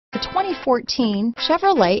The 2014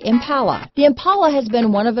 Chevrolet Impala. The Impala has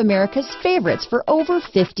been one of America's favorites for over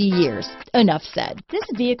 50 years. Enough said. This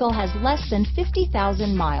vehicle has less than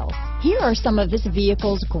 50,000 miles. Here are some of this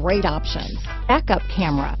vehicle's great options: backup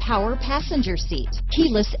camera, power passenger seat,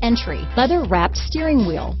 keyless entry, leather-wrapped steering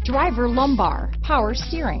wheel, driver lumbar, power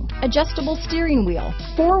steering, adjustable steering wheel,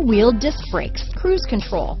 four-wheel disc brakes, cruise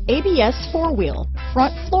control, ABS four-wheel,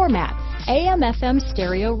 front floor mats, AM/FM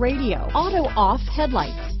stereo radio, auto-off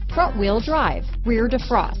headlights, front-wheel drive, rear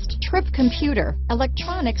defrost, trip computer,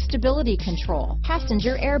 electronic stability control,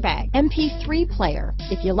 passenger airbag, MP3 player.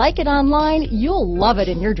 If you like it online, you'll love it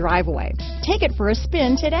in your driveway. Take it for a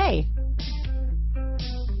spin today.